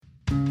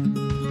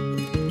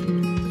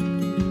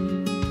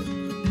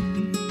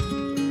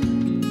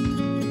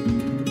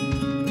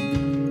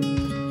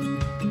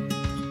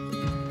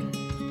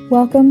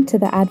Welcome to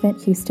the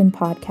Advent Houston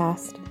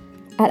podcast.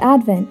 At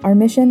Advent, our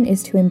mission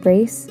is to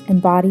embrace,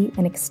 embody,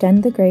 and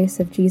extend the grace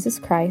of Jesus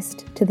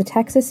Christ to the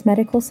Texas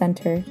Medical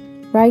Center,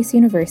 Rice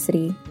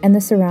University, and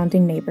the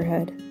surrounding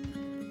neighborhood.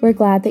 We're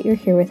glad that you're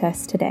here with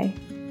us today.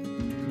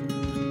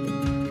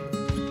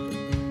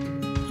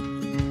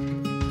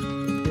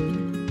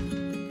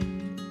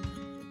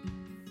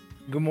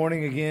 Good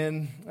morning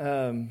again.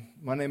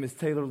 My name is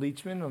Taylor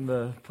Leachman. I'm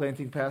the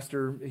planting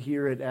pastor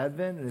here at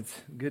Advent, and it's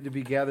good to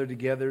be gathered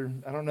together.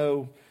 I don't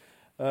know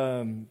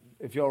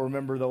if y'all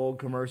remember the old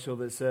commercial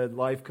that said,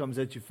 "Life comes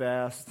at you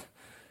fast,"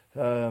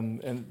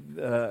 and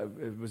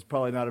it was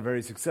probably not a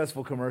very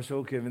successful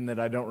commercial, given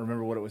that I don't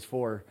remember what it was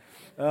for.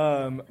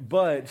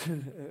 But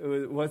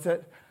what's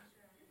that?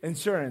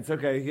 Insurance.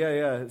 Okay,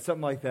 yeah,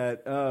 something like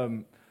that.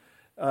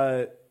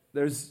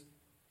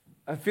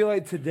 I feel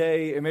like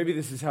today, and maybe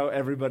this is how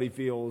everybody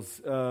feels,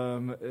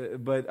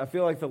 but I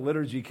feel like the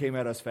liturgy came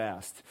at us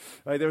fast.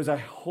 Like there was a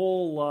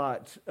whole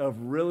lot of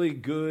really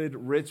good,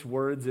 rich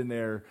words in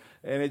there,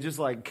 and it just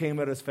like came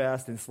at us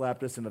fast and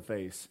slapped us in the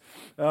face.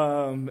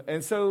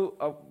 And so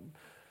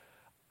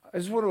I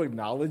just want to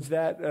acknowledge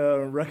that,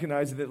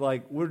 recognize that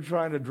like we're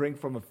trying to drink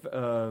from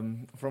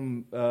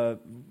a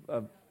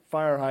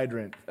fire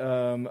hydrant,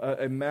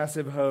 a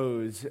massive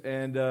hose,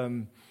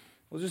 and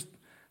we'll just.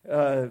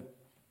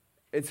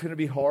 It's going to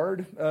be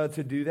hard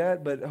to do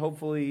that, but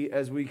hopefully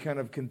as we kind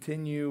of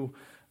continue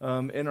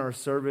in our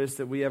service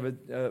that we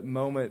have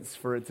moments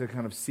for it to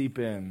kind of seep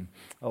in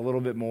a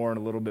little bit more and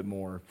a little bit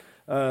more.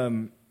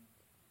 The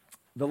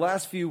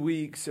last few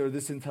weeks or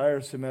this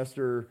entire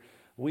semester,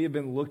 we have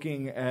been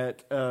looking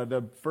at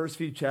the first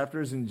few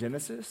chapters in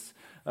Genesis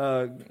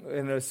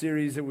in a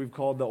series that we've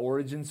called The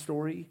Origin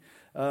Story.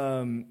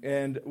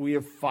 And we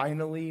have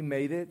finally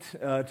made it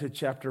to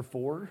chapter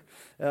 4,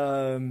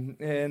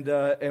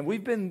 and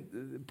we've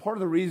been, part of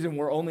the reason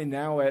we're only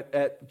now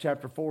at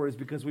chapter 4 is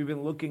because we've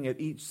been looking at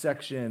each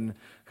section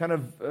kind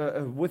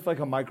of with like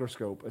a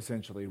microscope,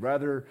 essentially,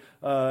 rather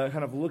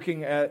kind of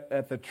looking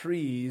at the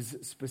trees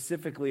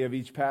specifically of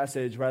each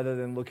passage rather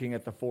than looking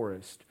at the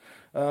forest.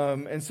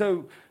 And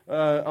so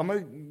I'm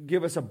going to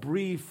give us a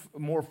brief,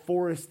 more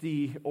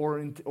foresty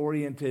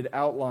oriented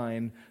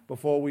outline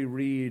before we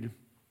read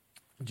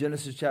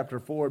Genesis chapter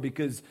 4,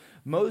 because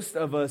most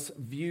of us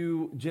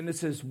view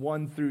Genesis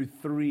 1 through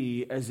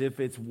 3 as if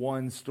it's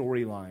one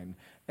storyline,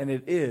 and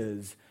it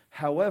is.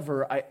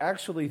 However, I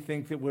actually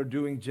think that we're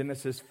doing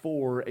Genesis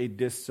 4 a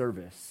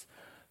disservice.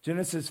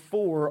 Genesis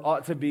 4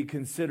 ought to be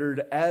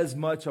considered as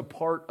much a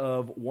part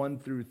of 1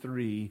 through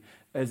 3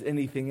 as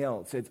anything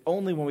else. It's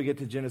only when we get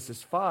to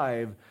Genesis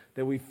 5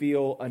 that we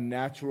feel a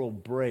natural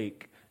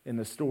break in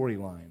the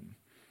storyline.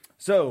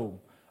 So,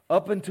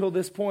 up until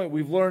this point,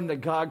 we've learned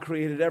that God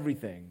created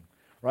everything,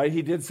 right?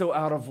 He did so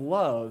out of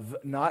love,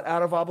 not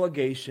out of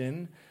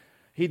obligation.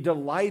 He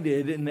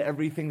delighted in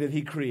everything that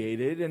he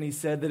created, and he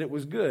said that it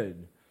was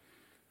good.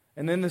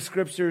 And then the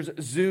scriptures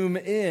zoom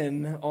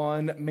in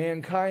on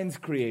mankind's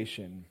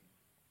creation,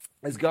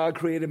 as God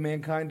created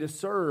mankind to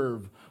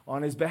serve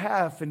on his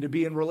behalf and to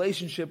be in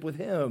relationship with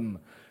him,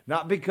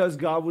 not because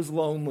God was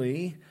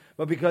lonely,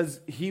 but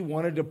because he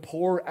wanted to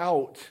pour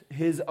out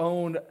his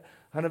own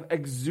kind of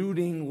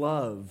exuding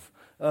love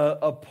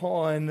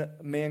upon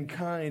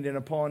mankind and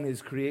upon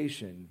his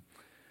creation.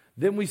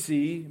 Then we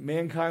see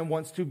mankind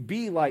wants to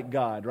be like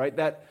God, right?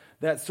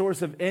 That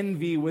source of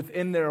envy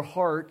within their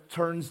heart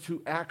turns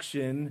to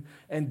action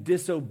and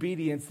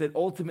disobedience that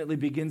ultimately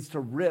begins to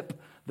rip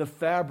the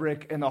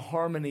fabric and the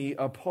harmony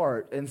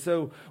apart. And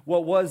so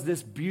what was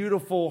this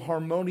beautiful,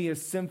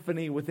 harmonious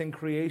symphony within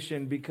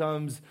creation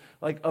becomes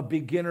like a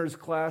beginner's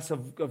class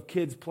of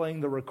kids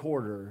playing the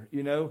recorder.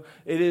 You know,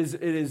 it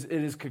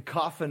is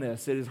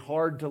cacophonous. It is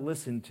hard to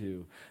listen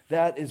to.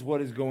 That is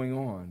what is going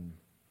on.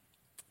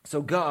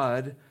 So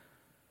God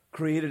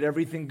created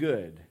everything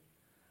good.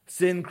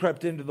 Sin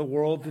crept into the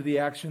world through the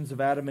actions of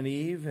Adam and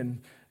Eve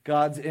and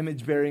God's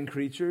image-bearing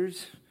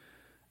creatures.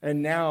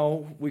 And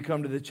now we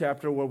come to the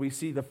chapter where we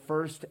see the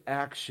first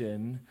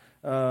action,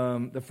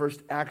 the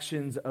first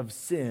actions of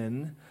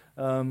sin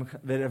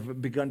that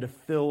have begun to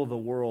fill the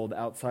world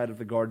outside of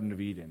the Garden of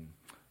Eden.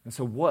 And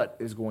so what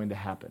is going to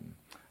happen?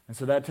 And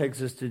so that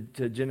takes us to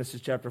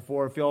Genesis chapter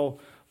 4. If y'all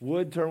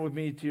would turn with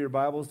me to your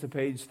Bibles to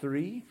page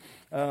 3,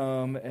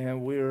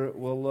 and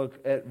we'll look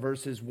at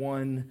verses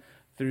 1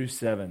 through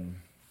 7.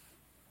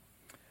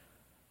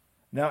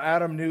 Now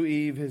Adam knew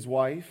Eve, his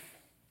wife,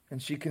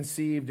 and she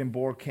conceived and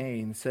bore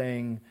Cain,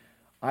 saying,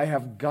 I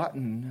have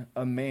gotten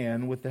a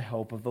man with the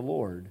help of the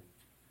Lord.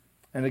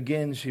 And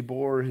again she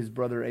bore his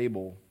brother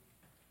Abel.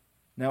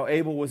 Now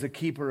Abel was a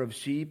keeper of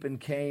sheep,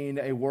 and Cain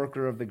a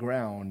worker of the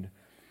ground.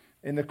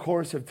 In the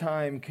course of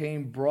time,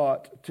 Cain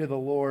brought to the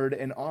Lord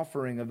an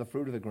offering of the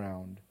fruit of the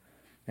ground.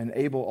 And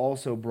Abel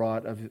also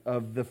brought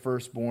of the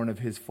firstborn of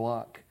his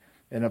flock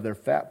and of their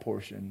fat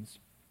portions.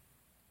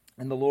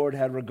 And the Lord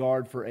had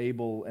regard for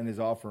Abel and his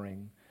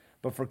offering,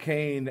 but for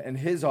Cain and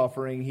his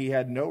offering he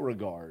had no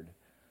regard.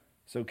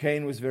 So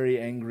Cain was very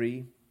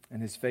angry,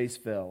 and his face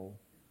fell.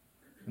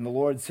 And the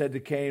Lord said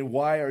to Cain,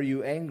 "Why are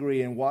you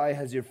angry, and why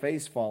has your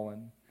face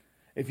fallen?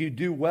 If you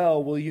do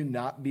well, will you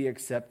not be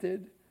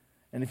accepted?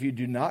 And if you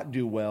do not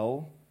do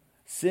well,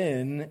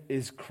 sin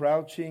is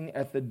crouching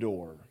at the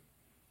door.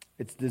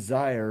 Its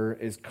desire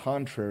is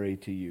contrary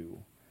to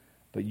you,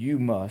 but you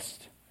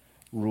must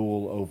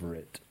rule over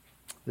it."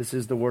 This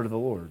is the word of the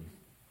Lord.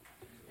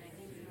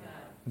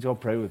 Would you all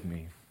pray with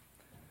me?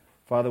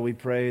 Father, we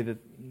pray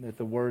that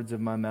the words of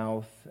my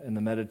mouth and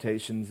the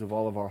meditations of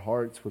all of our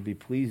hearts would be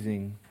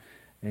pleasing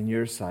in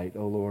your sight,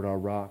 O Lord, our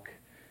rock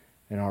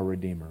and our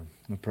Redeemer.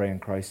 We pray in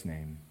Christ's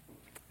name.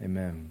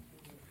 Amen.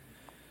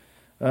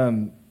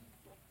 When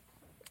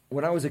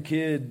I was a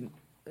kid,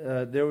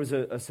 there was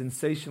a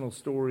sensational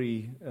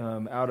story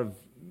out of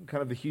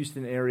kind of the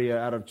Houston area,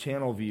 out of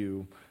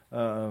Channelview,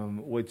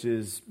 which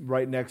is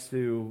right next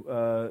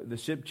to the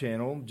Ship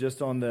Channel,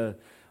 just on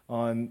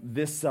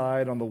this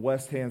side, on the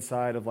west-hand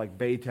side of like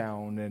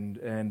Baytown,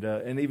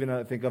 and even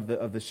I think of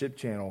the Ship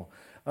Channel.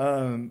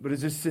 But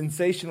it's a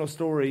sensational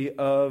story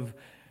of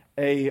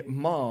a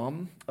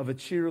mom of a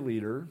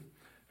cheerleader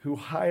who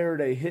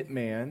hired a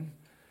hitman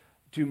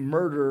to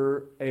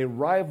murder a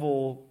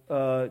rival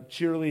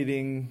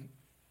cheerleading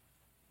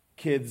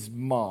kid's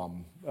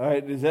mom. All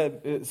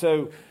right,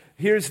 so?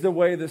 Here's the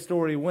way the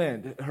story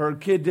went. Her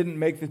kid didn't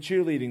make the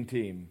cheerleading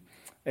team,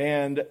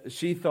 and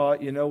she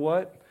thought, you know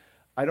what?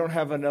 I don't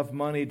have enough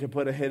money to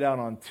put a hit out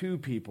on two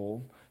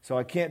people, so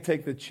I can't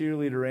take the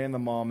cheerleader and the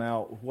mom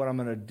out. What I'm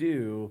going to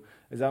do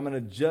is I'm going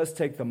to just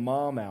take the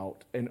mom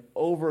out, and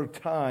over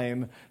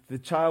time, the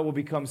child will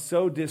become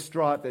so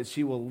distraught that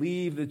she will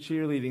leave the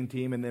cheerleading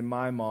team, and then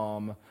my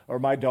mom or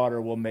my daughter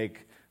will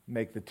make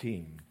the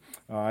team.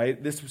 All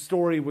right. This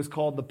story was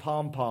called the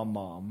Pom Pom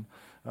Mom.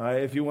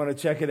 If you want to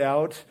check it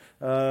out,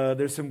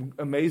 there's some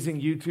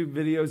amazing YouTube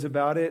videos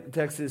about it.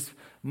 Texas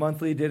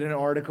Monthly did an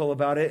article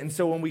about it. And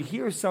so when we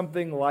hear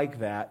something like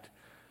that,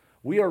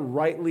 we are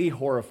rightly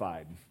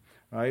horrified.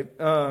 Right?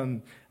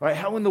 Right?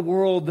 How in the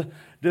world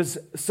does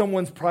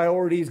someone's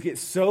priorities get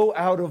so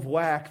out of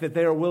whack that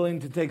they are willing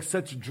to take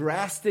such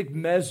drastic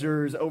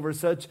measures over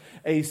such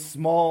a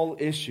small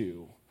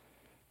issue?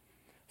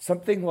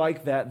 Something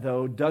like that,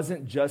 though,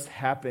 doesn't just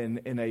happen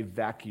in a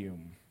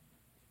vacuum.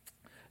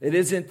 It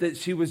isn't that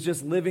she was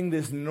just living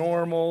this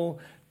normal,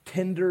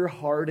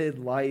 tender-hearted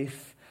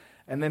life,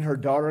 and then her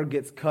daughter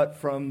gets cut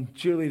from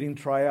cheerleading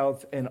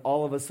tryouts, and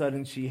all of a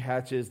sudden she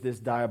hatches this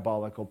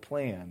diabolical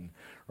plan,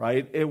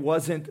 right? It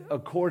wasn't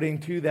according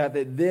to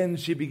that then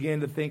she began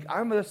to think,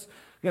 I'm just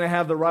going to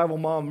have the rival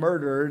mom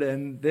murdered,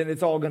 and then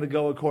it's all going to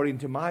go according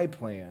to my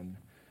plan.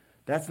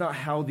 That's not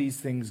how these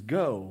things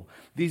go.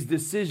 These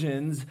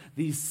decisions,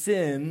 these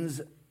sins,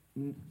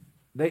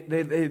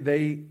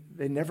 they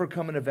never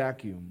come in a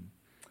vacuum.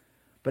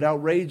 But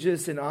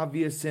outrageous and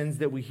obvious sins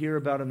that we hear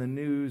about in the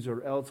news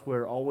or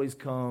elsewhere always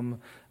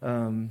come,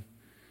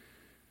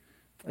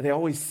 they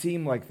always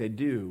seem like they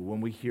do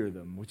when we hear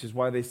them, which is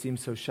why they seem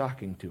so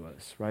shocking to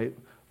us, right?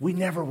 We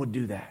never would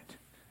do that,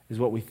 is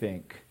what we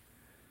think.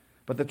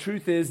 But the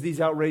truth is,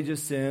 these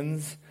outrageous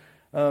sins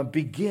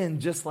begin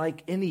just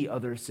like any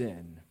other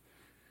sin.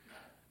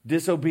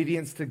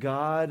 Disobedience to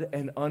God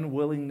and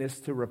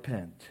unwillingness to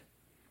repent.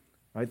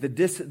 Right? The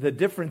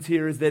difference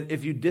here is that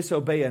if you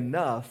disobey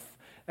enough,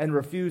 and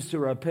refuse to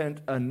repent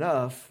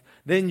enough,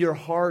 then your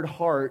hard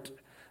heart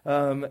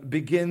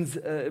begins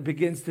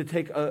to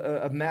take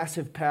a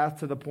massive path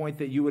to the point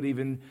that you would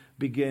even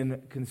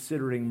begin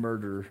considering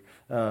murder,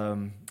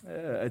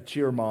 a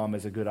cheer mom,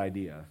 as a good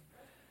idea.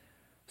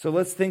 So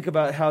let's think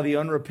about how the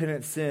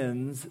unrepentant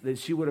sins that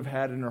she would have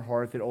had in her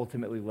heart that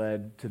ultimately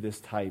led to this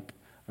type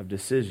of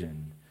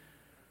decision.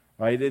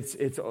 Right?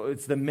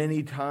 It's the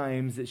many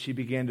times that she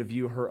began to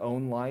view her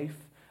own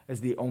life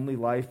as the only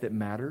life that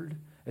mattered,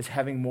 as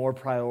having more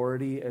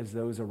priority as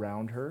those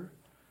around her.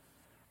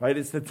 Right?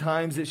 It's the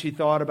times that she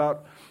thought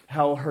about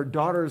how her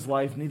daughter's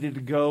life needed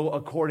to go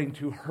according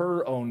to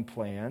her own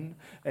plan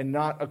and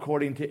not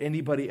according to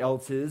anybody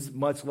else's,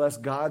 much less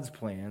God's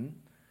plan.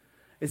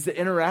 It's the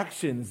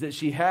interactions that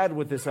she had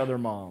with this other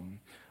mom,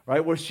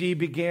 right? Where she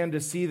began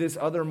to see this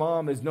other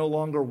mom as no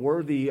longer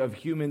worthy of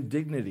human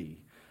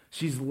dignity.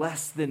 She's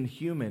less than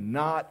human,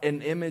 not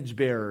an image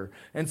bearer.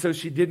 And so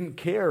she didn't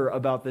care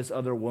about this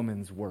other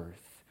woman's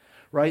worth.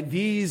 Right?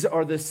 These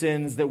are the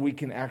sins that we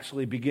can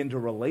actually begin to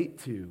relate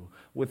to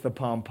with the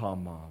Pom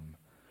Pom Mom.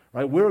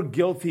 Right? We're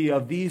guilty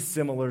of these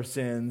similar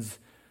sins,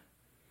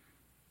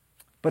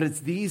 but it's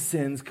these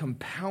sins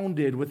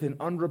compounded with an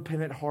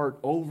unrepentant heart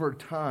over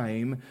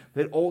time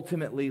that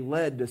ultimately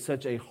led to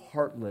such a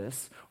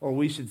heartless, or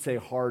we should say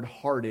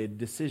hard-hearted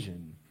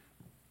decision.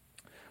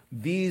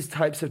 These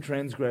types of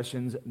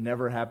transgressions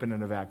never happen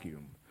in a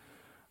vacuum.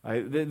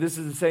 This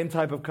is the same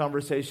type of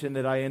conversation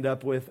that I end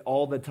up with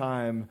all the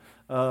time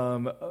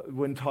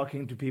when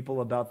talking to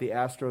people about the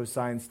Astros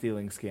sign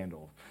stealing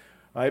scandal.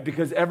 Right?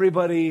 Because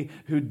everybody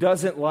who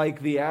doesn't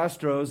like the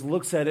Astros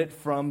looks at it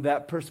from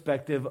that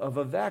perspective of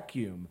a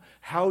vacuum.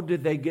 How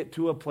did they get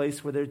to a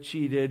place where they're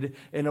cheated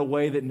in a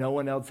way that no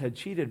one else had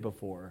cheated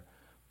before?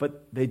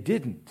 But they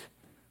didn't.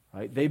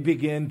 Right? They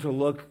begin to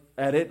look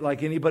at it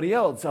like anybody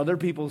else. Other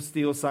people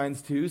steal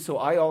signs too, so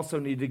I also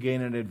need to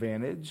gain an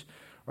advantage,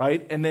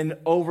 right? And then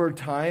over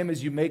time,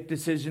 as you make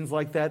decisions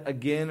like that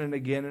again and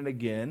again and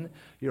again,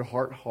 your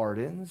heart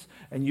hardens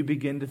and you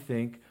begin to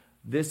think,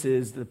 this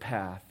is the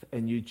path,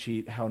 and you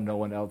cheat how no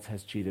one else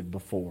has cheated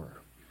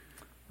before,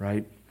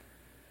 right?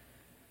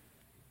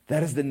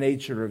 That is the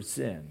nature of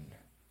sin.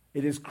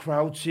 It is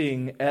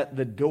crouching at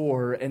the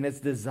door, and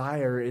its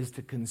desire is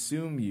to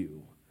consume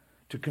you,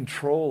 to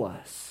control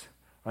us,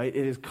 right?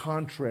 It is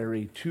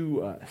contrary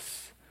to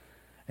us.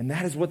 And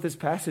that is what this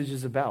passage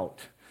is about.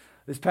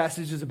 This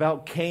passage is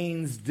about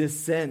Cain's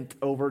descent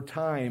over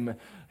time,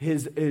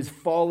 his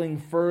falling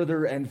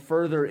further and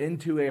further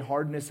into a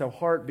hardness of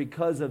heart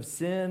because of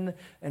sin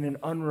and an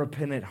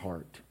unrepentant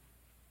heart.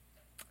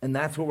 And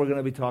that's what we're going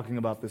to be talking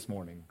about this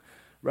morning.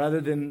 Rather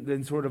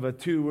than sort of a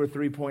 2 or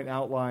 3 point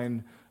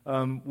outline,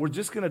 we're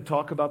just going to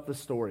talk about the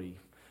story,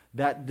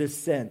 that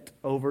descent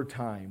over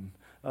time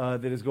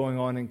that is going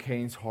on in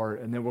Cain's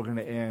heart. And then we're going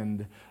to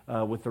end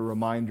with a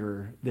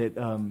reminder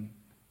that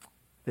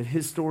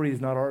his story is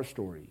not our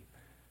story.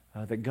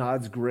 That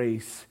God's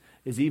grace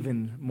is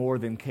even more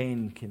than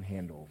Cain can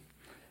handle.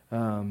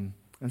 And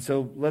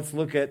so let's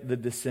look at the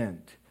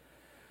descent.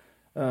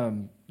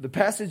 The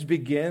passage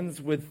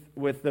begins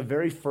with the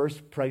very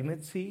first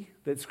pregnancy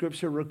that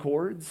Scripture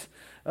records.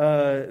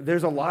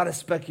 There's a lot of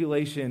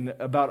speculation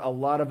about a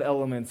lot of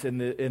elements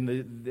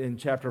in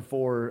chapter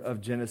 4 of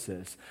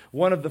Genesis.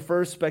 One of the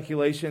first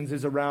speculations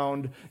is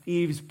around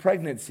Eve's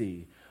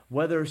pregnancy,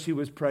 whether she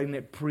was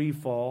pregnant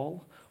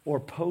pre-fall or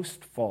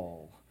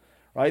post-fall.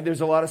 Right?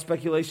 There's a lot of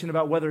speculation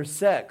about whether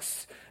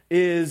sex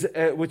is,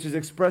 which is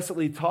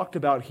expressly talked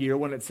about here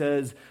when it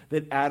says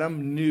that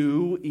Adam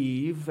knew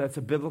Eve. That's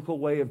a biblical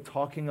way of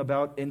talking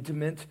about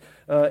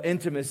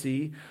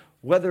intimacy.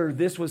 Whether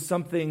this was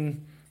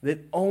something that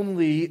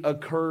only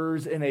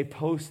occurs in a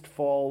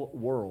post-fall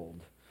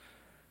world.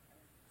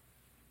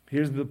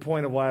 Here's the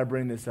point of why I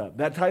bring this up.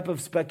 That type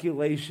of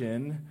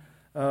speculation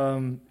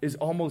is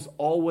almost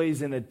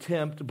always an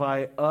attempt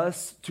by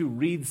us to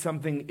read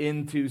something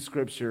into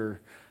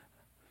Scripture,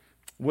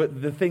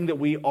 the thing that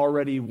we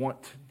already want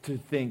to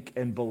think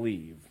and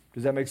believe.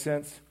 Does that make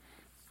sense?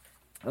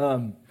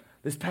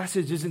 This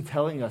passage isn't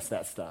telling us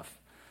that stuff.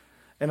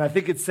 And I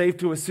think it's safe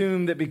to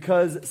assume that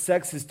because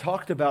sex is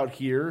talked about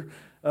here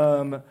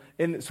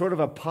in sort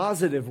of a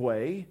positive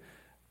way,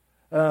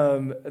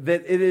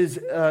 that it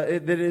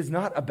is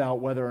not about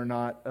whether or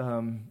not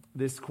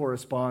this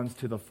corresponds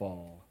to the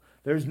fall.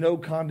 There's no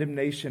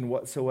condemnation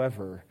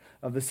whatsoever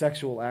of the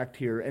sexual act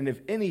here. And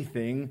if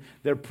anything,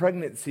 their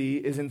pregnancy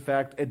is in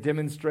fact a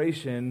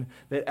demonstration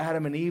that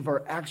Adam and Eve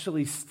are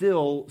actually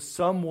still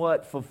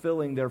somewhat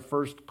fulfilling their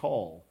first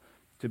call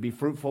to be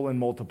fruitful and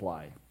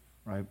multiply,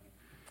 right?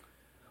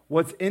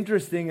 What's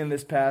interesting in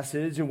this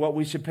passage and what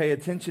we should pay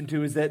attention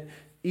to is that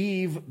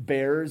Eve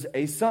bears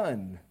a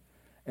son,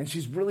 and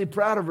she's really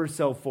proud of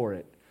herself for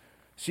it.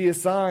 She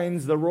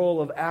assigns the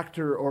role of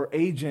actor or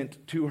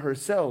agent to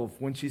herself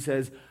when she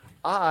says,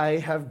 I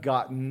have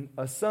gotten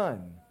a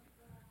son.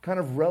 Kind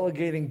of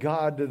relegating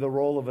God to the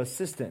role of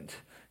assistant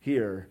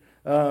here,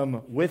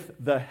 with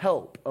the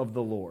help of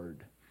the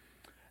Lord.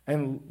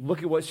 And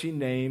look at what she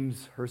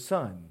names her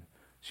son.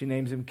 She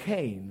names him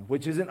Cain,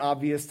 which isn't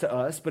obvious to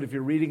us, but if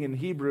you're reading in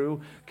Hebrew,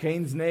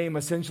 Cain's name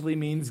essentially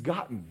means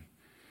gotten.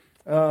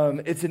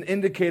 It's an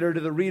indicator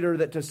to the reader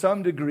that to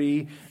some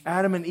degree,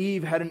 Adam and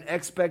Eve had an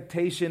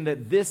expectation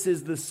that this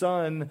is the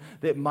son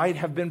that might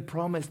have been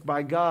promised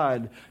by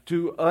God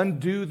to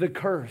undo the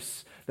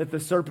curse that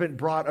the serpent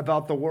brought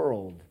about the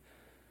world.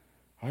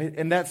 Right?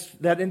 And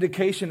that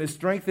indication is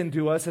strengthened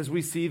to us as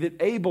we see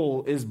that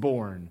Abel is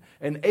born.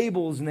 And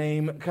Abel's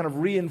name kind of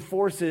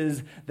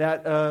reinforces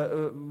that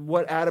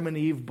what Adam and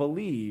Eve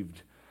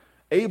believed.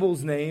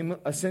 Abel's name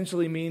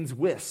essentially means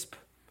wisp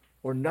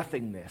or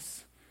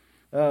nothingness.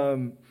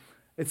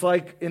 It's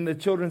like in the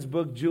children's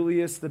book,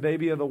 Julius, the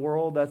Baby of the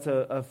World. That's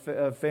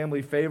a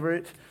family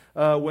favorite.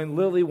 When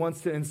Lily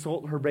wants to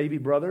insult her baby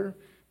brother,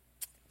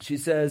 she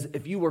says,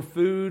 if you were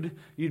food,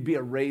 you'd be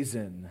a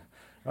raisin.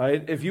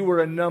 Right? If you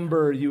were a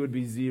number, you would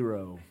be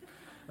 0.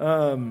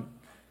 That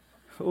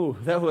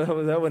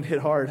one hit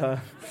hard, huh?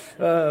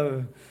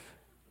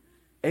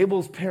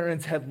 Abel's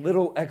parents had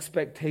little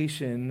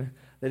expectation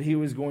that he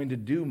was going to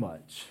do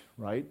much,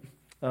 right?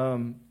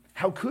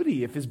 How could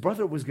he if his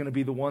brother was going to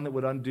be the one that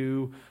would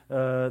undo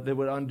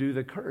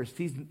the curse?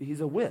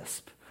 He's a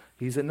wisp.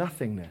 He's a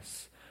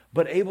nothingness.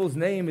 But Abel's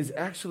name is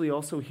actually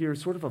also here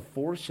sort of a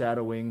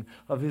foreshadowing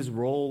of his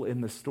role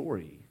in the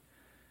story.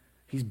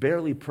 He's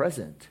barely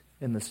present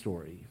in the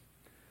story.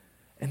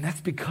 And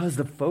that's because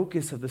the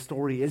focus of the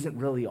story isn't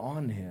really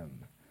on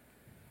him.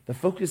 The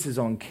focus is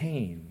on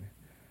Cain.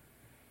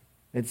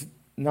 It's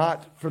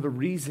not for the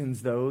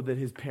reasons, though, that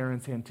his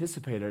parents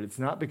anticipated. It's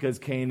not because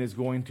Cain is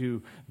going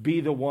to be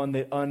the one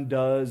that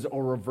undoes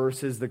or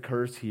reverses the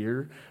curse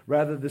here.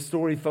 Rather, the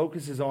story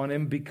focuses on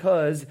him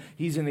because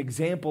he's an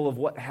example of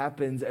what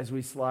happens as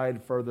we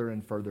slide further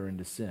and further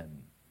into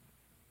sin.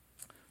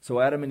 So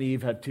Adam and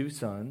Eve had 2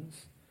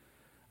 sons,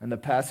 and the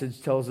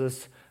passage tells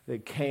us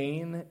that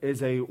Cain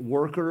is a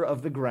worker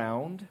of the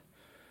ground,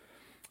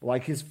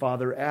 like his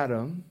father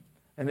Adam,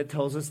 and it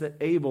tells us that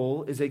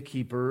Abel is a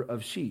keeper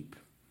of sheep.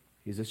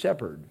 He's a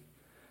shepherd.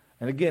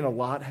 And again, a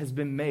lot has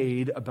been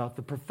made about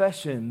the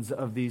professions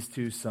of these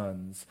two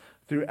sons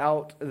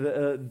throughout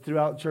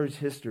church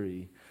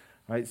history.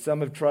 Right?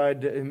 Some have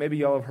tried, maybe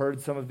y'all have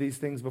heard some of these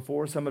things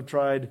before, some have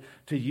tried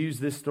to use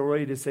this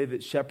story to say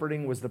that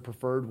shepherding was the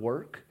preferred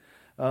work.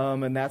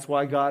 And that's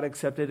why God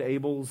accepted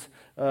Abel's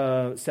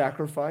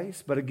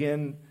sacrifice. But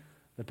again,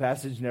 the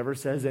passage never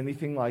says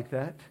anything like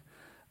that.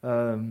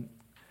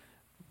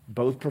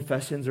 Both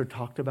professions are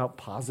talked about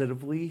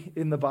positively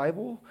in the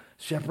Bible.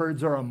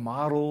 Shepherds are a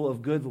model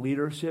of good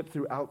leadership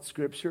throughout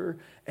Scripture.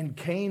 And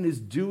Cain is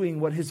doing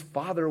what his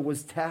father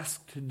was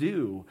tasked to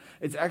do.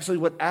 It's actually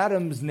what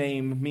Adam's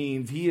name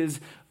means. He is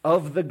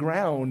of the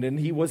ground, and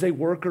he was a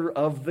worker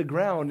of the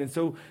ground. And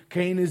so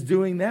Cain is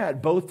doing that.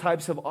 Both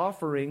types of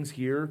offerings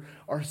here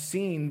are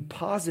seen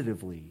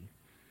positively.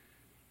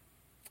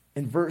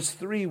 In verse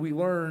 3, we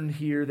learn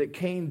here that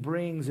Cain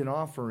brings an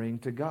offering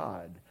to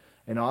God,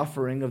 an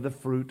offering of the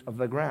fruit of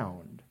the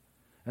ground.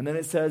 And then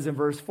it says in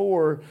verse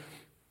 4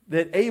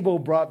 that Abel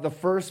brought the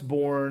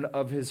firstborn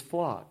of his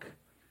flock,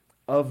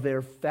 of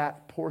their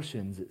fat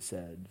portions, it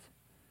said.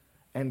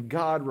 And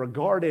God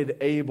regarded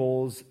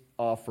Abel's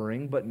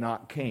offering, but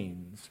not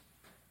Cain's.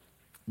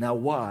 Now,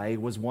 why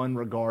was one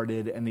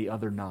regarded and the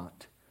other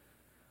not?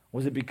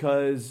 Was it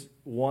because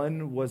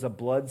one was a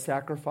blood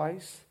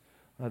sacrifice?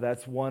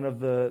 That's one of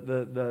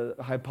the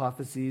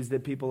hypotheses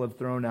that people have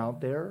thrown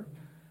out there.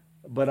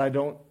 But I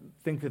don't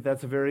think that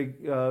that's a very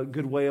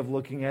good way of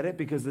looking at it,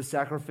 because the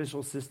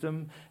sacrificial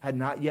system had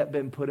not yet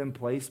been put in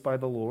place by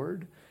the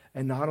Lord.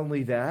 And not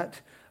only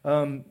that,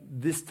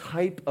 this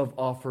type of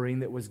offering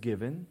that was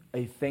given,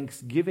 a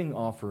thanksgiving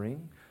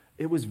offering,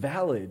 it was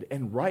valid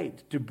and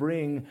right to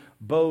bring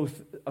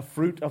both a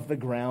fruit of the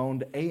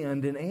ground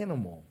and an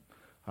animal.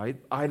 Right?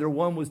 Either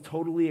one was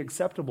totally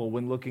acceptable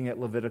when looking at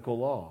Levitical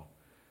law.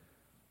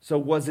 So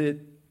was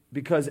it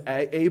because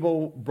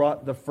Abel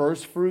brought the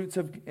first fruits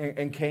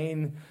and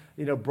Cain,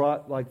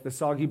 brought like the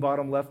soggy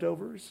bottom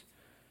leftovers?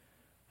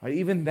 Right?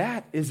 Even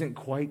that isn't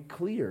quite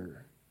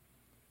clear.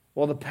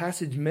 Well, the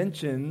passage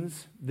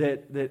mentions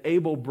that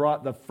Abel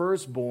brought the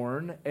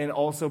firstborn and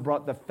also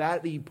brought the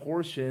fatty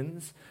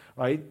portions,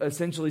 right?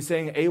 Essentially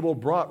saying Abel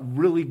brought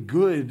really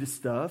good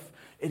stuff.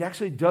 It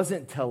actually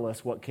doesn't tell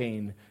us what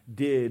Cain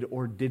did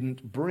or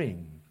didn't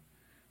bring.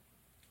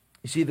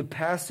 You see, the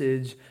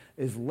passage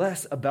is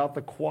less about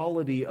the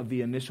quality of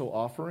the initial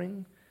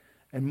offering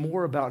and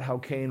more about how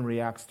Cain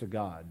reacts to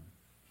God.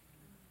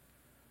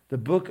 The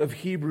book of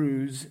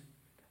Hebrews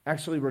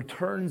actually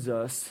returns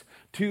us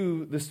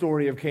to the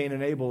story of Cain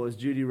and Abel, as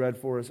Judy read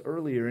for us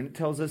earlier, and it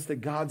tells us that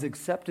God's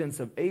acceptance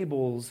of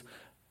Abel's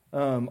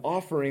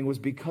offering was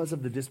because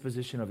of the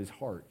disposition of his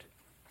heart.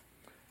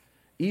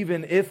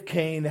 Even if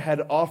Cain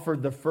had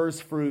offered the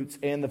first fruits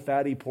and the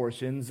fatty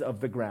portions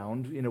of the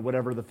ground,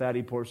 whatever the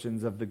fatty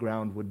portions of the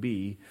ground would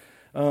be,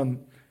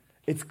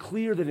 it's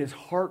clear that his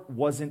heart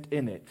wasn't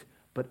in it,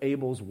 but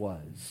Abel's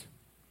was.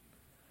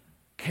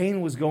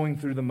 Cain was going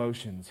through the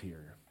motions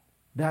here.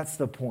 That's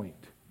the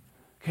point.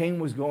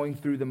 Cain was going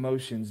through the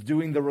motions,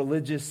 doing the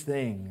religious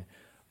thing,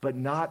 but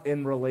not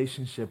in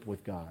relationship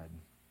with God.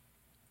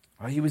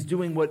 He was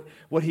doing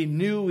what he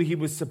knew he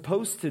was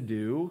supposed to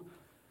do,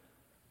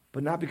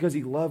 but not because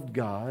he loved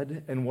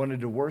God and wanted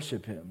to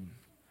worship him.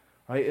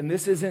 Right? And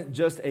this isn't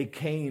just a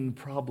Cain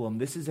problem.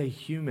 This is a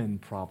human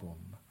problem.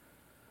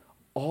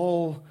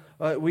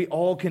 We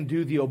all can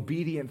do the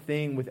obedient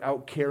thing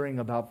without caring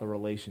about the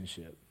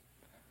relationship.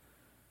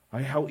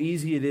 Right? How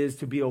easy it is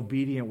to be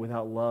obedient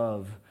without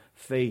love,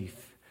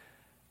 faith,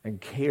 and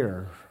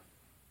care.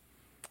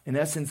 In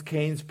essence,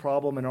 Cain's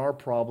problem and our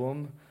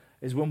problem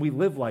is when we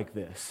live like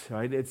this,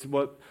 right? It's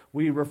what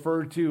we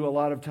refer to a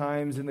lot of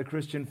times in the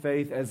Christian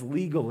faith as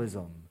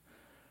legalism,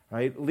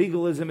 right?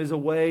 Legalism is a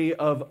way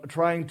of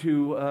trying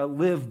to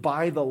live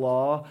by the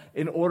law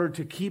in order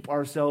to keep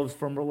ourselves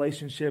from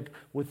relationship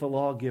with the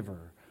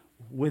lawgiver,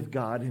 with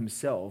God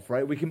himself,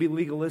 right? We can be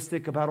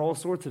legalistic about all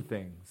sorts of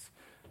things.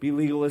 Be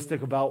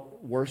legalistic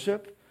about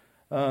worship,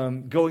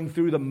 going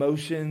through the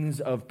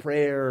motions of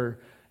prayer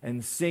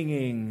and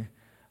singing,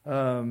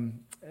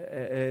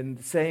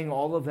 and saying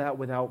all of that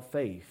without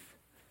faith,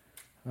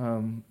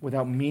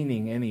 without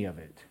meaning any of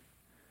it.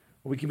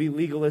 We can be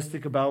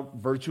legalistic about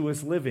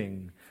virtuous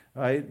living,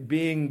 right?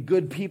 Being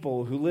good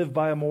people who live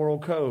by a moral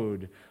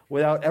code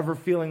without ever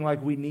feeling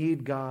like we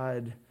need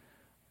God,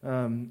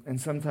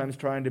 and sometimes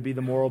trying to be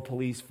the moral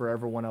police for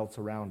everyone else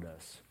around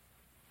us.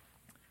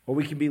 Or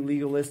we can be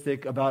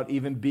legalistic about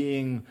even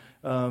being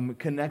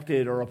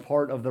connected or a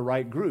part of the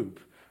right group,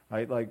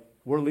 right? Like,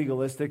 we're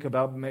legalistic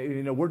about,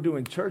 we're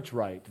doing church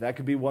right. That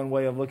could be one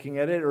way of looking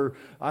at it. Or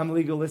I'm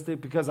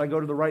legalistic because I go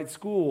to the right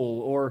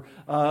school. Or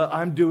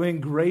I'm doing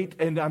great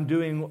and I'm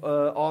doing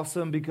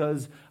awesome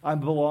because I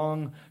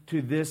belong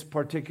to this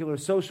particular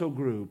social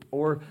group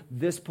or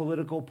this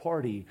political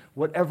party.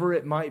 Whatever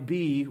it might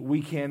be,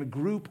 we can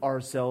group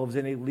ourselves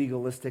in a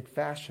legalistic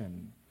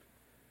fashion.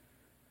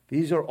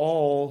 These are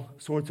all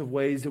sorts of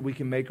ways that we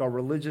can make our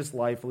religious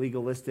life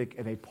legalistic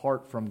and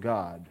apart from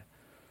God.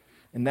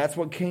 And that's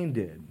what Cain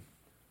did.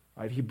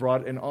 Right? He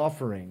brought an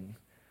offering,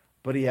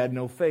 but he had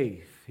no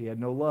faith. He had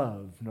no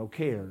love, no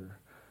care.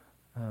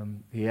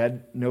 He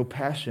had no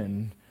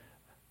passion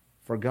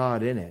for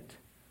God in it.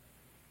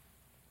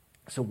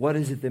 So what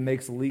is it that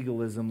makes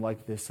legalism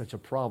like this such a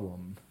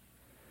problem?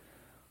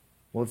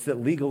 Well, it's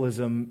that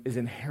legalism is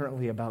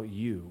inherently about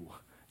you.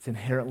 It's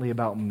inherently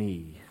about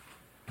me.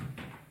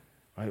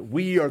 Right?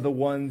 We are the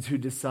ones who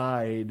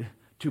decide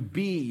to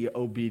be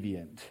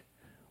obedient.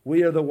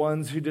 We are the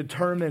ones who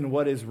determine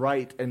what is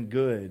right and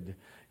good.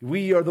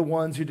 We are the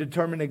ones who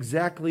determine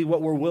exactly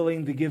what we're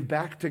willing to give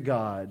back to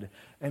God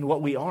and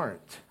what we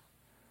aren't.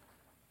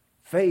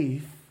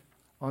 Faith,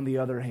 on the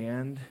other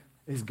hand,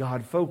 is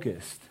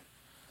God-focused.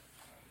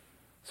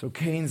 So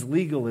Cain's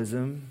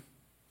legalism,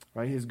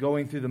 right, his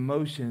going through the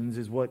motions,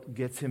 is what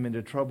gets him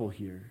into trouble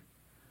here.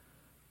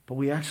 But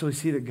we actually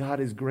see that God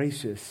is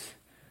gracious.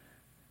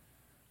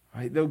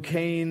 Right? Though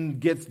Cain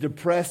gets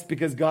depressed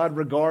because God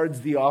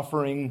regards the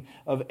offering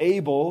of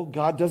Abel,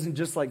 God doesn't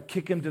just like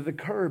kick him to the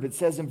curb. It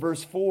says in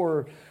verse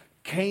 4,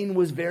 Cain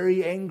was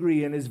very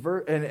angry and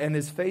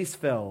his face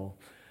fell.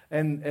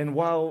 And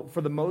while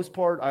for the most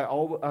part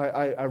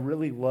I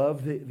really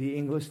love the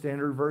English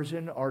Standard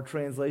Version, our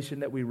translation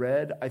that we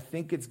read, I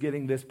think it's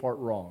getting this part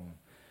wrong.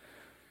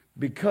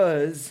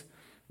 Because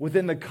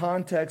within the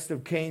context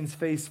of Cain's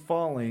face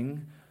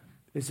falling,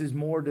 this is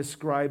more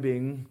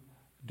describing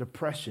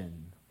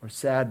depression or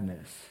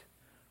sadness.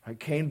 Right?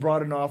 Cain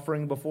brought an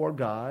offering before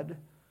God,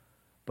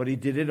 but he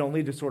did it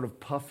only to sort of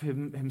puff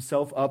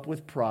himself up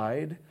with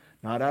pride,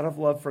 not out of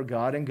love for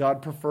God. And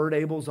God preferred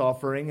Abel's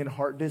offering and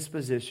heart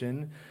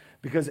disposition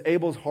because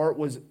Abel's heart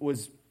was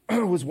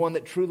one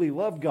that truly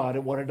loved God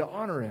and wanted to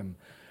honor him.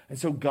 And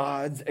so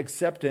God's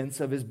acceptance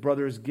of his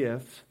brother's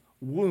gift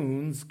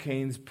wounds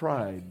Cain's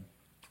pride.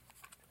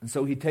 And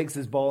so he takes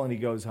his ball and he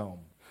goes home.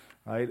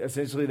 Right?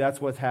 Essentially,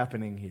 that's what's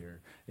happening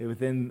here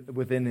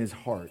within his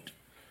heart.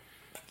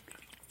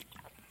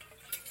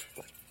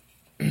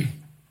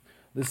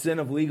 The sin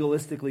of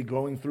legalistically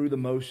going through the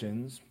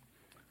motions,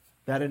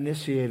 that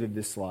initiated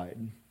this slide.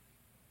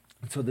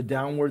 And so the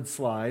downward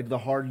slide, the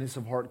hardness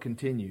of heart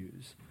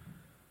continues.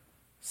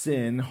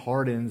 Sin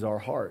hardens our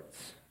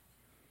hearts.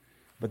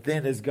 But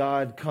then as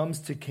God comes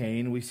to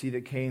Cain, we see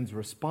that Cain's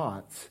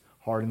response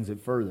hardens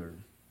it further.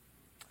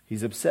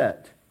 He's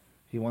upset.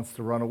 He wants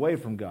to run away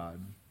from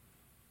God.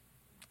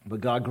 But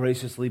God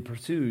graciously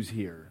pursues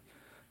here,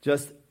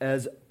 just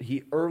as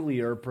he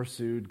earlier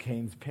pursued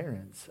Cain's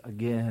parents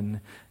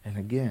again and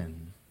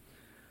again.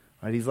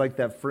 Right? He's like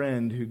that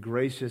friend who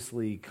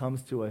graciously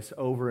comes to us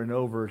over and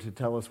over to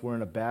tell us we're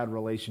in a bad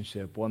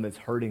relationship, one that's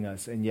hurting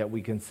us, and yet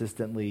we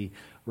consistently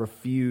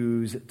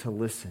refuse to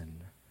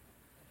listen.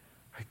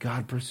 Right?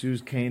 God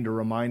pursues Cain to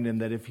remind him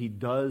that if he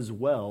does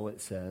well,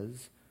 it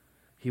says,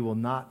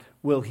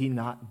 will he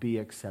not be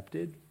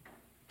accepted?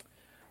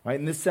 Right?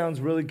 And this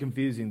sounds really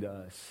confusing to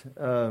us.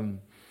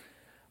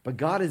 But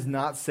God is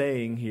not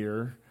saying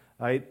here,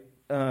 right,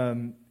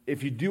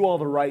 if you do all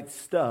the right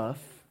stuff,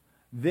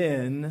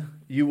 then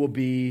you will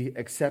be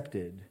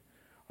accepted.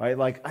 Right?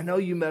 Like, I know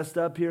you messed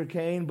up here,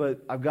 Cain,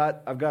 but I've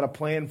got a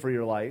plan for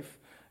your life.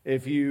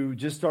 If you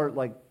just start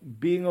like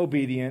being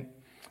obedient,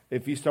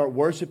 if you start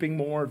worshiping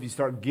more, if you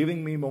start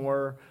giving me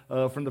more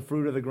from the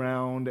fruit of the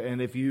ground, and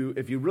if you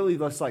really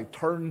just like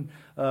turn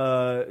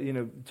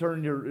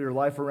your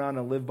life around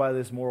and live by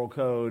this moral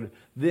code,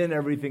 then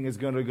everything is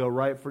going to go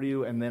right for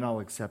you, and then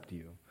I'll accept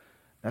you.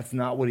 That's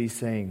not what he's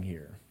saying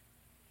here.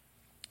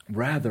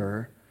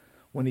 Rather,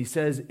 when he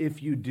says,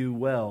 if you do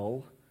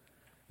well,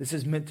 this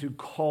is meant to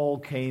call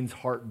Cain's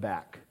heart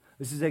back.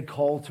 This is a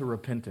call to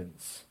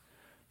repentance,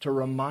 to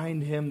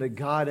remind him that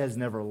God has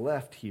never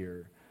left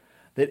here.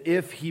 That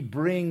if he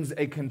brings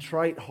a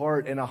contrite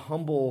heart and a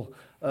humble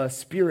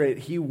spirit,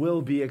 he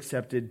will be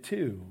accepted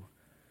too.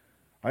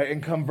 Right?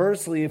 And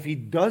conversely, if he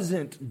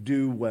doesn't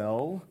do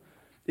well,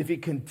 if he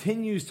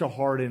continues to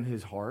harden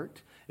his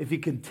heart, if he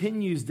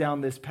continues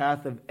down this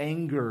path of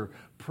anger,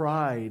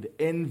 pride,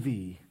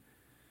 envy,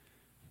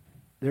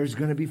 there's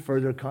going to be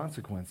further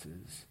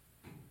consequences.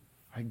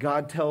 Right?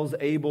 God tells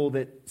Abel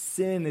that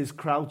sin is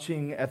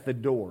crouching at the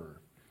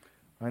door.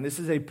 And this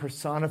is a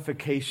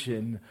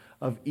personification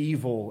of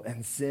evil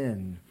and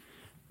sin.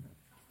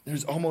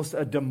 There's almost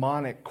a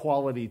demonic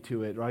quality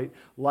to it, right?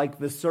 Like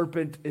the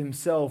serpent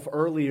himself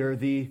earlier,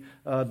 the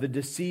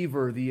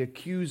deceiver, the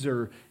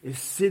accuser, is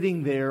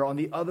sitting there on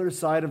the other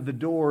side of the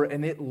door,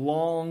 and it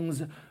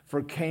longs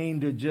for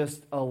Cain to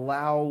just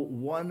allow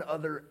one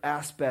other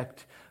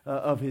aspect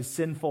of his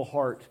sinful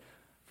heart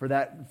for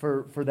that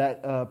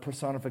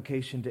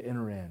personification to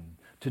enter in,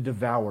 to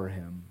devour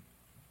him.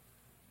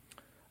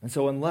 And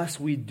so unless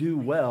we do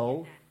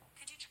well,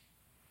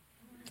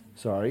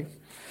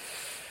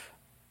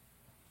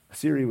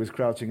 Siri was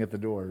crouching at the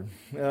door.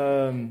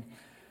 And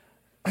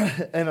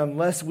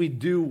unless we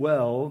do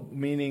well,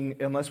 meaning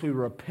unless we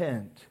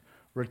repent,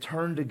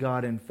 return to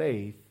God in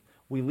faith,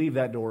 we leave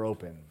that door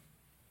open.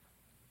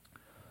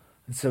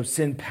 And so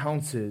sin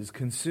pounces,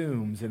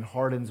 consumes, and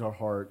hardens our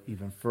heart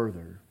even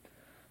further.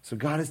 So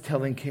God is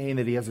telling Cain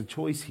that he has a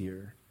choice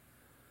here.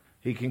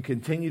 He can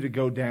continue to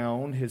go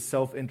down his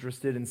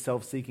self-interested and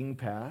self-seeking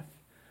path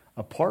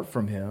apart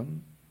from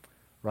him,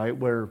 right,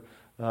 where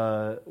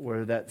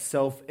that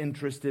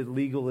self-interested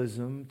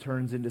legalism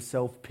turns into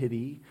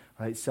self-pity,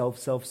 right,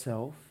 self.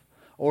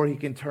 Or he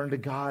can turn to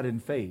God in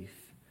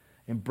faith,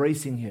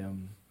 embracing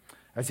him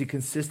as he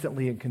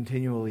consistently and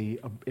continually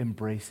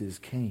embraces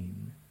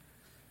Cain.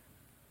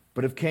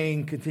 But if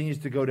Cain continues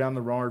to go down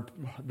the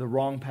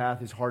wrong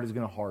path, his heart is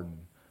going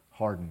to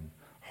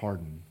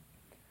harden.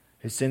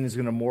 His sin is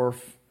going to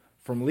morph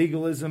from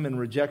legalism and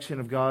rejection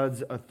of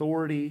God's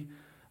authority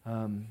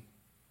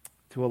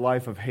to a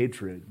life of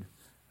hatred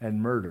and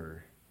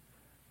murder.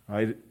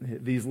 Right?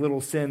 These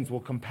little sins will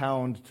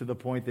compound to the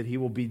point that he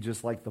will be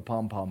just like the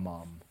pom-pom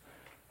mom,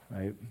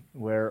 right?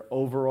 Where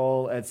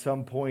overall, at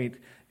some point,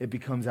 it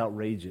becomes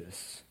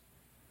outrageous.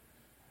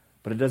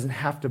 But it doesn't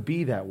have to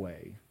be that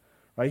way.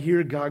 Right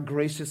here, God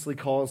graciously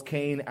calls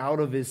Cain out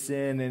of his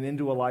sin and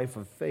into a life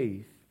of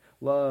faith,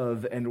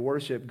 love, and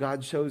worship.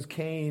 God shows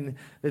Cain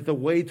that the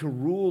way to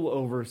rule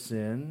over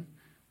sin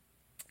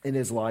in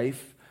his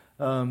life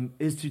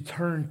is to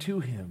turn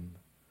to him.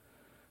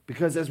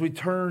 Because as we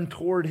turn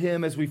toward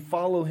him, as we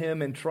follow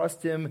him and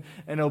trust him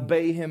and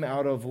obey him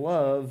out of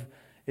love,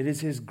 it is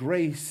his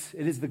grace,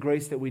 it is the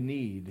grace that we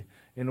need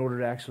in order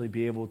to actually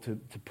be able to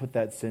put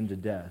that sin to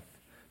death.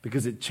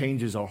 Because it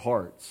changes our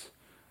hearts.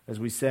 As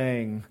we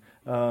sang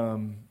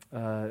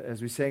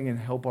and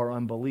help our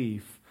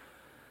unbelief,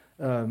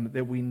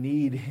 that we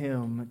need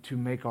him to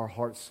make our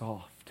hearts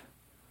soft.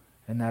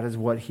 And that is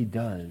what he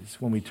does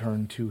when we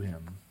turn to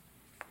him.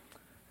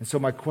 And so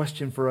my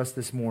question for us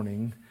this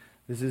morning,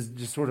 this is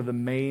just sort of the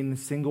main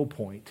single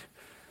point,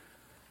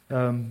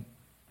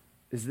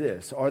 is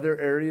this: are there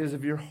areas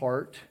of your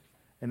heart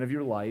and of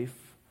your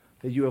life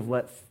that you have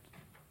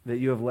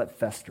let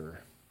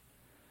fester?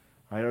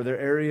 Right? Are there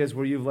areas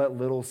where you've let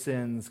little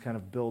sins kind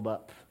of build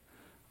up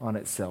on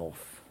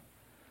itself?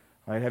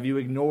 Right? Have you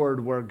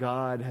ignored where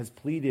God has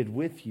pleaded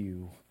with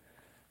you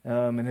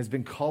and has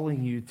been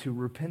calling you to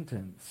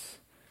repentance?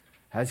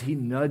 Has he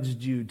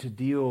nudged you to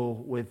deal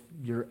with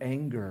your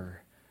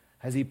anger?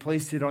 Has he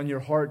placed it on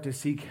your heart to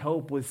seek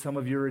help with some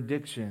of your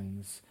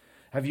addictions?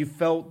 Have you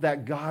felt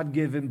that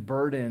God-given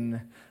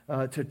burden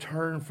to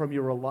turn from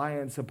your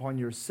reliance upon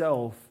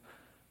yourself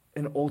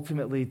and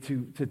ultimately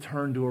to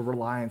turn to a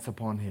reliance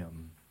upon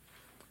him?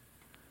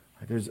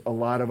 There's a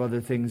lot of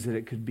other things that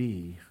it could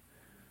be.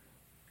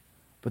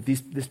 But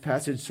this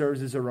passage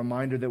serves as a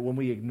reminder that when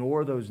we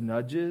ignore those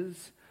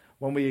nudges,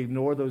 when we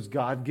ignore those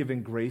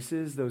God-given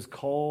graces, those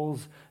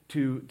calls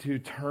to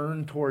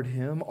turn toward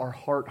him, our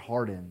heart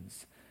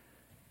hardens.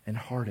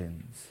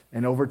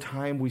 And over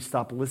time, we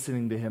stop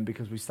listening to him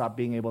because we stop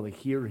being able to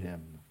hear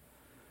him.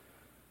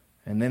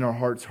 And then our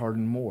hearts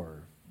harden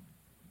more.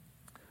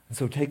 And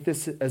so take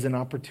this as an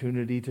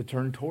opportunity to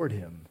turn toward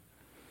him.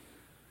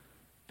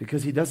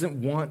 Because he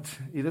doesn't want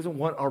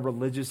our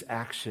religious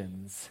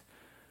actions.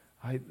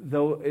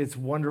 Though it's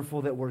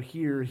wonderful that we're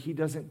here, he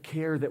doesn't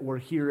care that we're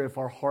here if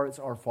our hearts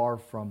are far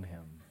from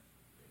him.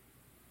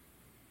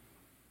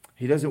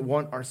 He doesn't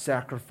want our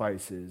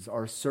sacrifices,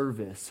 our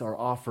service, our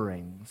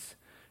offerings.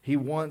 He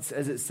wants,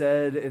 as it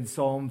said in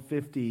Psalm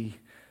 50,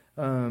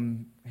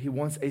 he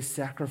wants a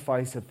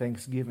sacrifice of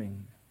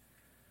thanksgiving.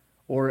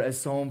 Or as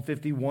Psalm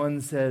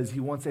 51 says, he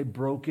wants a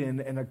broken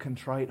and a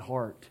contrite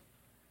heart.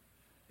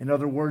 In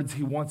other words,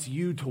 he wants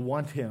you to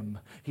want him.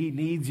 He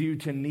needs you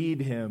to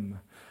need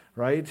him,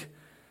 right?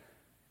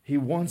 He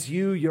wants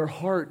you, your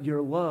heart,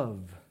 your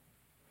love.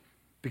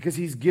 Because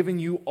he's given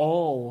you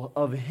all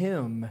of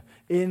him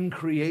in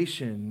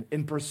creation,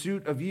 in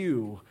pursuit of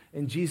you,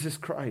 in Jesus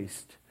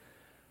Christ.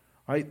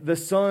 Right? The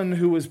Son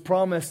who was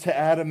promised to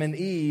Adam and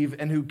Eve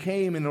and who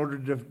came in order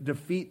to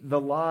defeat the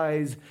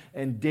lies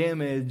and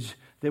damage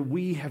that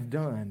we have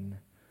done,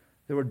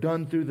 that were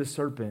done through the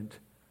serpent.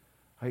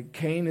 Right?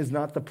 Cain is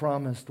not the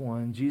promised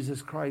one.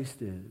 Jesus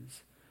Christ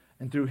is.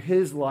 And through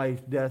his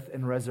life, death,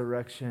 and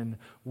resurrection,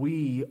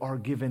 we are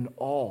given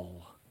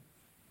all.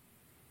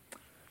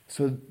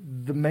 So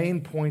the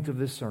main point of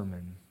this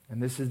sermon,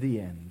 and this is the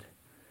end,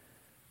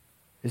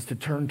 is to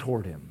turn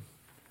toward him.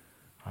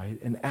 Right?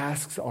 And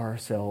ask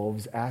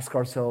ourselves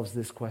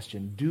this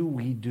question: do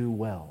we do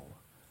well?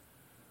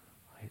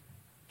 Right?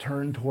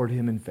 Turn toward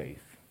him in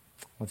faith.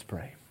 Let's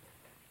pray.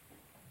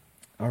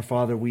 Our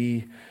Father,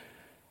 we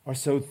are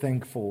so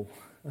thankful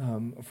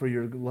for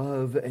your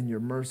love and your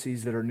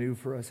mercies that are new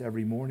for us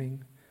every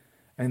morning.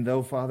 And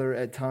though, Father,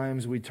 at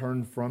times we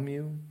turn from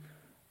you,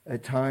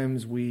 at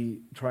times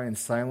we try and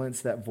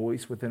silence that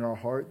voice within our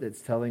heart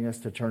that's telling us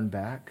to turn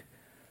back,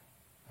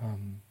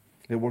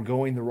 that we're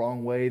going the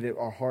wrong way, that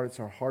our hearts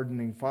are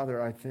hardening.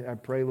 Father, I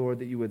pray, Lord,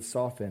 that you would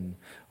soften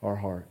our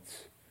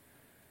hearts,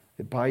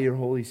 that by your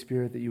Holy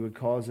Spirit that you would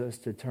cause us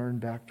to turn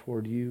back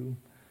toward you,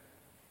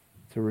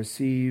 to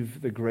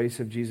receive the grace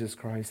of Jesus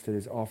Christ that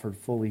is offered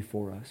fully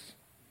for us.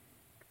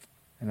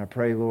 And I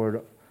pray,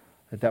 Lord,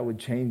 that would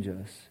change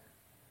us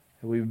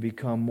that we would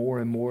become more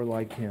and more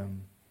like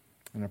him.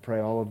 And I pray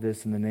all of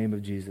this in the name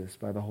of Jesus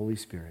by the Holy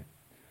Spirit.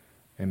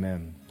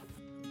 Amen.